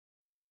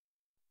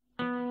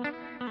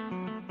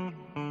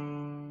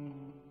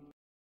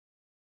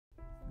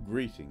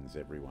Greetings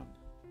everyone,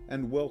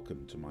 and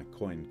welcome to my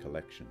coin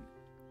collection.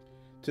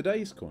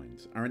 Today's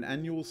coins are an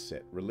annual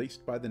set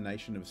released by the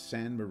nation of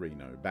San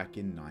Marino back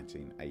in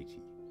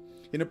 1980.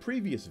 In a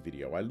previous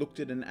video I looked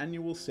at an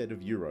annual set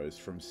of euros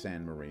from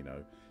San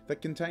Marino that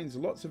contains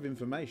lots of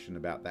information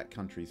about that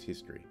country's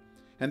history,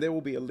 and there will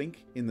be a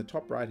link in the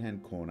top right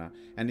hand corner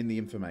and in the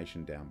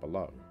information down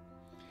below.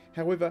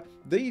 However,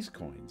 these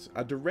coins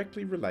are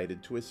directly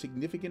related to a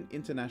significant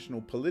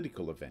international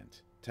political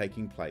event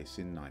taking place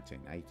in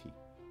 1980.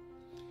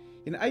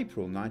 In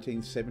April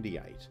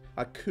 1978,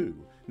 a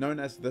coup known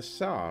as the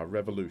Tsar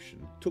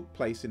Revolution took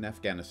place in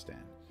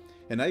Afghanistan,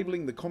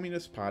 enabling the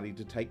Communist Party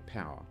to take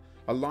power,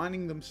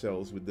 aligning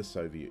themselves with the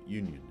Soviet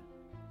Union.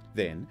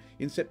 Then,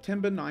 in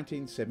September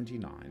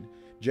 1979,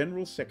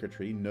 General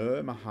Secretary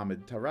Nur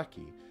Muhammad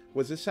Taraki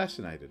was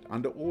assassinated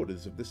under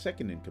orders of the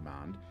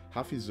second-in-command,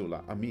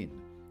 Hafizullah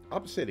Amin,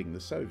 upsetting the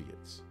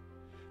Soviets.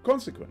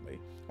 Consequently,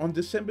 on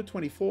December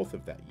 24th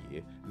of that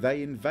year,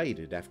 they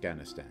invaded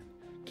Afghanistan,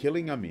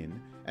 killing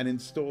Amin and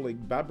installing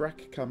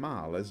Babrak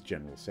Kemal as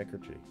General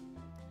Secretary.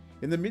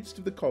 In the midst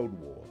of the Cold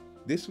War,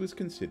 this was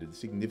considered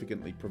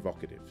significantly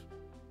provocative.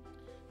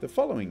 The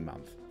following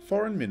month,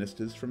 foreign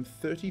ministers from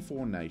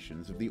 34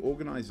 nations of the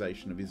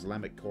Organization of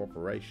Islamic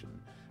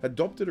Cooperation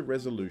adopted a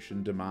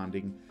resolution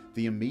demanding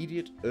the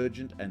immediate,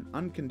 urgent and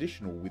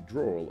unconditional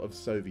withdrawal of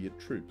Soviet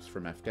troops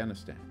from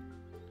Afghanistan.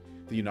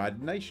 The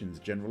United Nations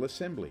General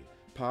Assembly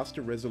passed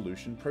a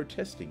resolution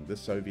protesting the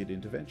Soviet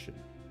intervention.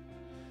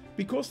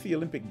 Because the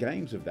Olympic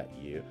Games of that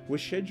year were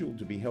scheduled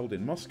to be held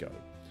in Moscow,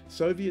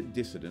 Soviet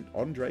dissident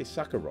Andrei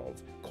Sakharov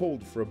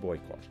called for a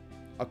boycott,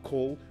 a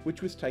call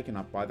which was taken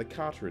up by the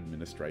Carter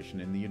administration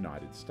in the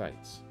United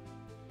States.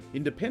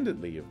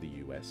 Independently of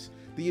the US,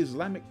 the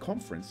Islamic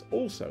Conference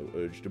also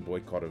urged a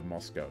boycott of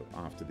Moscow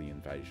after the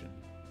invasion.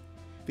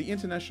 The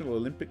International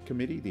Olympic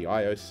Committee, the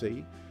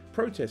IOC,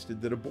 protested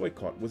that a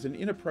boycott was an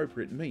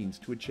inappropriate means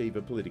to achieve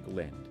a political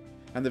end,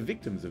 and the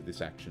victims of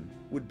this action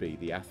would be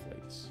the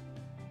athletes.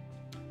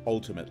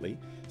 Ultimately,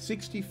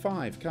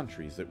 65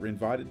 countries that were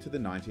invited to the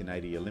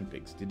 1980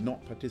 Olympics did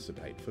not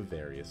participate for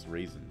various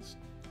reasons.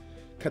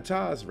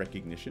 Qatar's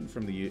recognition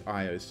from the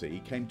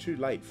IOC came too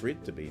late for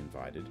it to be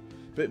invited,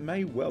 but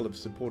may well have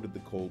supported the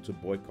call to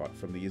boycott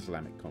from the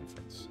Islamic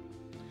Conference.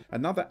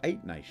 Another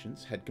 8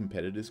 nations had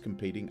competitors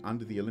competing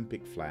under the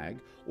Olympic flag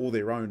or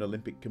their own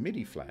Olympic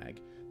Committee flag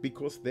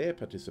because their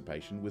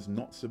participation was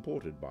not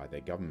supported by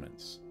their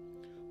governments.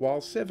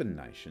 While 7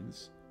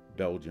 nations,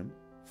 Belgium,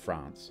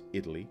 France,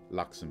 Italy,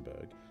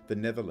 Luxembourg, the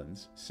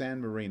Netherlands,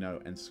 San Marino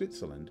and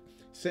Switzerland,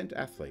 sent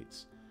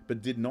athletes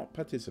but did not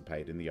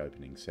participate in the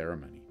opening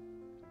ceremony.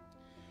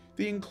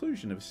 The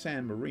inclusion of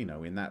San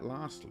Marino in that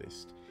last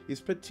list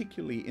is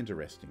particularly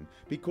interesting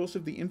because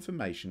of the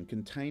information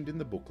contained in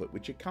the booklet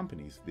which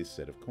accompanies this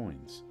set of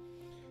coins.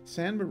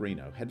 San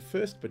Marino had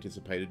first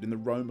participated in the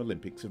Rome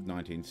Olympics of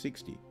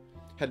 1960,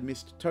 had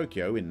missed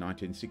Tokyo in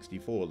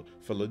 1964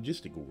 for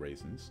logistical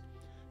reasons,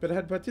 but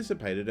had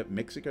participated at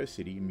Mexico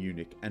City,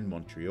 Munich and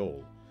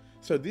Montreal,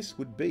 so this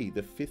would be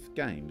the 5th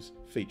Games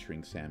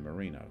featuring San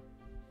Marino.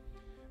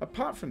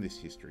 Apart from this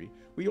history,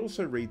 we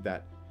also read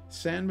that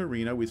San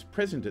Marino is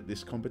present at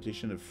this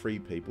competition of free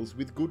peoples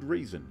with good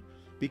reason,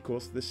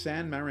 because the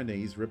San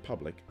Marinese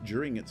Republic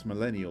during its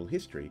millennial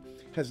history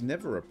has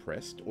never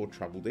oppressed or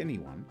troubled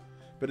anyone,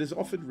 but has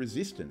offered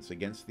resistance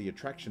against the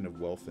attraction of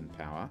wealth and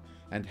power,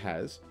 and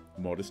has,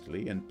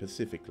 modestly and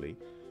pacifically,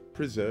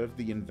 preserved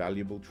the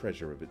invaluable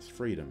treasure of its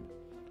freedom,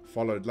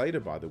 followed later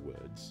by the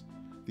words,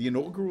 "The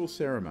inaugural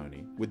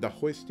ceremony, with the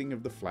hoisting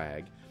of the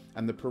flag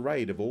and the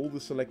parade of all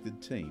the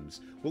selected teams,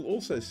 will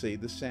also see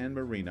the San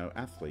Marino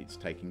athletes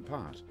taking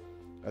part,"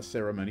 a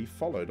ceremony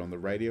followed on the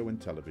radio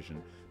and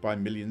television by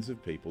millions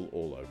of people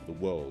all over the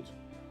world.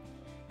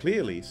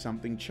 Clearly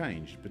something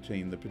changed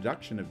between the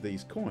production of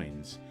these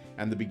coins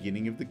and the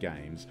beginning of the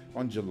Games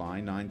on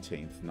July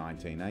 19,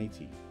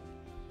 1980.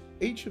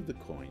 Each of the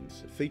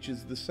coins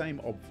features the same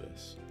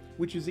obverse,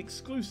 which is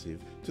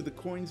exclusive to the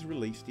coins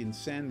released in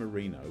San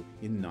Marino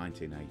in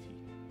 1980.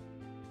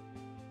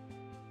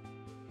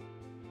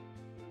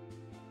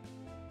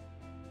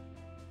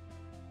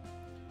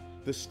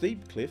 The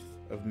steep cliff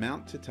of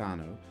Mount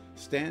Titano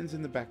stands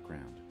in the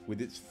background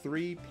with its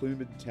 3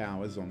 plumed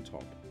towers on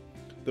top.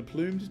 The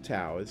plumed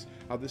towers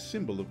are the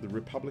symbol of the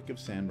Republic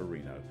of San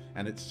Marino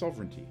and its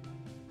sovereignty.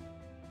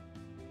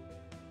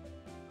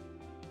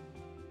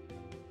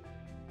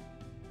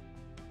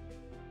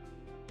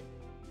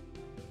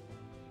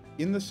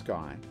 In the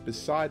sky,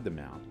 beside the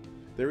mount,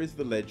 there is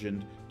the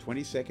legend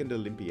 22nd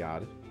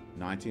Olympiad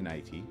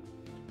 1980.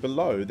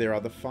 Below there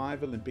are the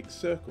 5 Olympic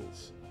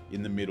circles.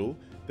 In the middle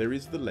there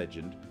is the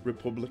legend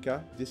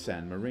Repubblica di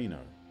San Marino.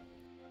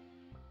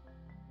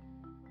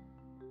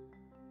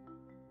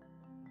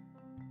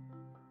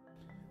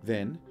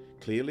 Then,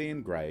 clearly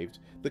engraved,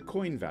 the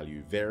coin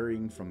value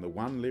varying from the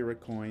 1 lira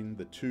coin,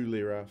 the 2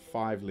 lira,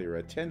 5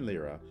 lira, 10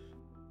 lira,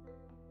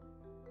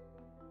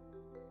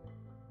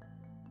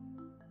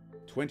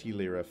 20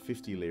 lira,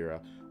 50 lira,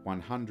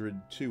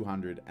 100,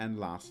 200 and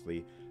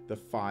lastly the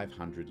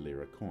 500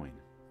 lira coin.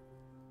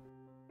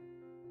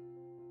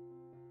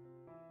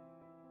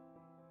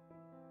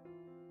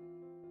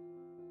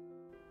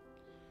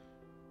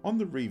 On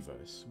the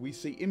reverse, we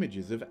see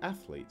images of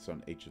athletes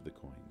on each of the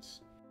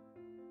coins.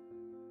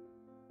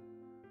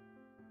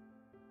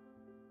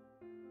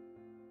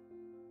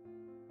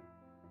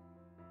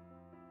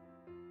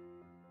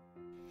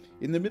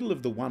 In the middle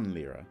of the 1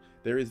 lira,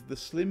 there is the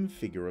slim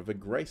figure of a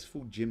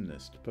graceful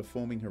gymnast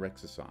performing her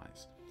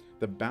exercise.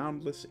 The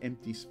boundless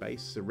empty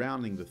space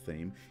surrounding the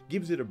theme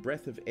gives it a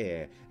breath of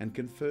air and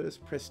confers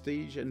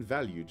prestige and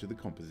value to the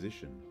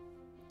composition.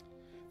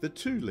 The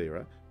 2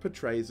 lira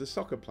portrays a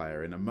soccer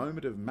player in a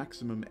moment of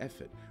maximum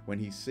effort when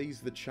he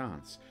sees the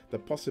chance, the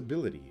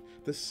possibility,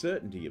 the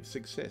certainty of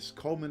success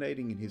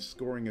culminating in his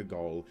scoring a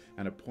goal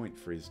and a point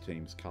for his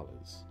team's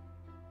colours.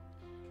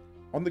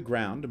 On the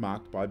ground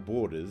marked by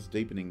borders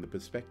deepening the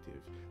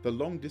perspective, the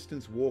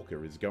long-distance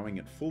walker is going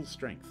at full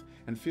strength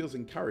and feels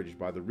encouraged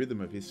by the rhythm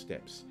of his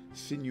steps,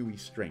 sinewy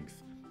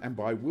strength, and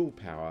by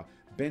willpower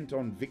bent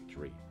on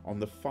victory on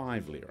the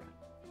 5 lira.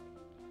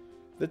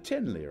 The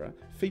 10 lira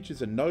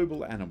features a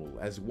noble animal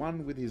as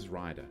one with his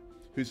rider,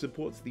 who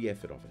supports the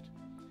effort of it.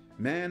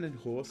 Man and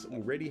horse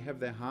already have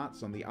their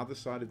hearts on the other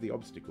side of the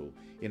obstacle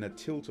in a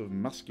tilt of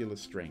muscular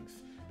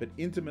strength, but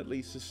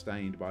intimately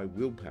sustained by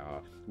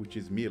willpower, which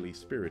is merely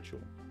spiritual.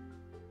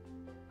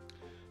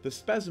 The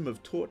spasm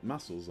of taut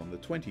muscles on the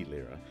 20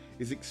 lira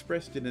is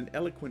expressed in an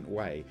eloquent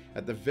way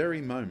at the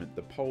very moment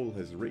the pole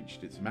has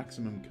reached its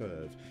maximum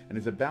curve and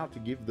is about to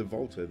give the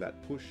vaulter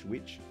that push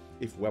which,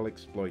 if well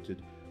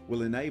exploited,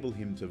 will enable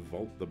him to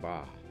vault the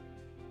bar.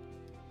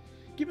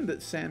 Given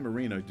that San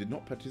Marino did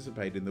not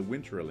participate in the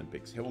Winter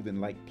Olympics held in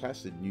Lake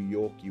Placid, New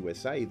York,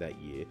 USA that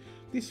year,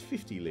 this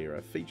 50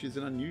 lira features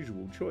an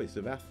unusual choice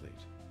of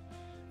athlete.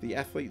 The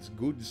athlete's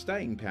good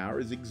staying power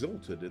is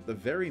exalted at the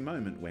very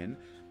moment when,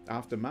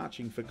 after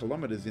marching for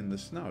kilometres in the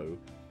snow,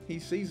 he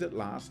sees at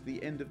last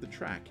the end of the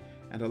track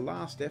and a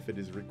last effort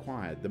is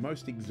required, the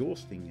most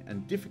exhausting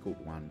and difficult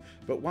one,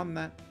 but one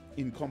that,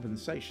 in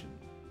compensation,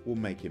 will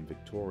make him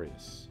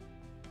victorious.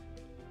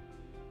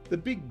 The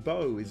big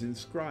bow is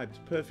inscribed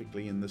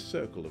perfectly in the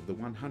circle of the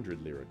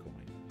 100 lira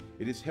coin.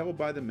 It is held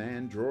by the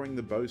man drawing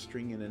the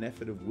bowstring in an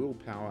effort of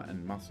willpower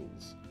and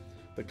muscles.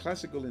 The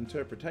classical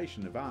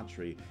interpretation of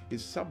archery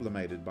is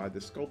sublimated by the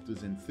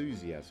sculptor's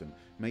enthusiasm,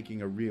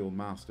 making a real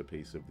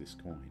masterpiece of this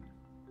coin.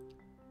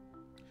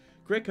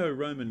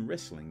 Greco-Roman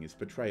wrestling is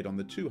portrayed on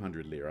the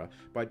 200 lira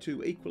by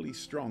 2 equally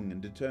strong and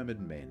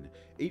determined men,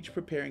 each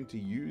preparing to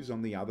use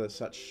on the other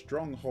such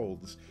strong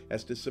holds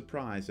as to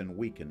surprise and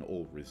weaken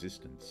all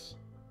resistance.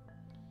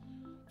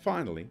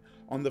 Finally,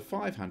 on the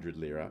 500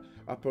 lira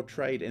are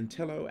portrayed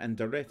Entello and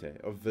Darete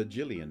of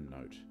Virgilian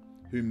note,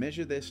 who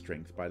measure their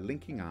strength by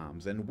linking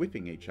arms and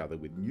whipping each other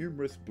with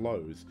numerous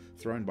blows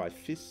thrown by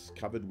fists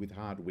covered with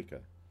hard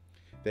wicker.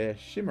 Their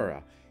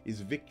chimera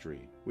is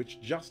victory,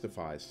 which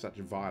justifies such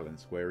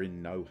violence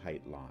wherein no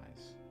hate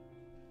lies.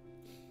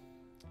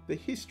 The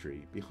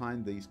history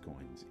behind these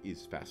coins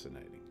is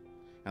fascinating,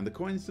 and the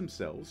coins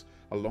themselves,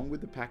 along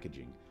with the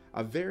packaging,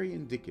 are very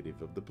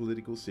indicative of the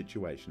political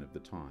situation of the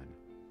time.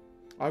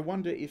 I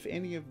wonder if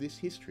any of this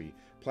history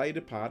played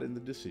a part in the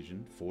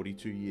decision,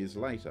 42 years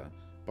later,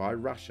 by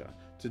Russia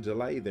to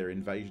delay their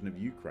invasion of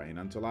Ukraine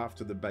until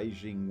after the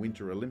Beijing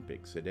Winter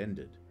Olympics had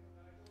ended.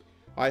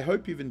 I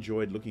hope you've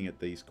enjoyed looking at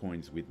these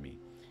coins with me.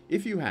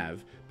 If you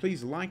have,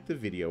 please like the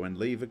video and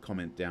leave a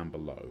comment down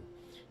below.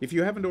 If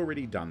you haven't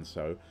already done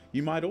so,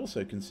 you might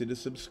also consider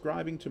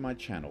subscribing to my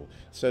channel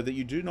so that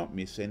you do not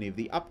miss any of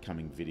the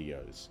upcoming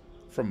videos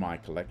from my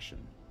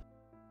collection.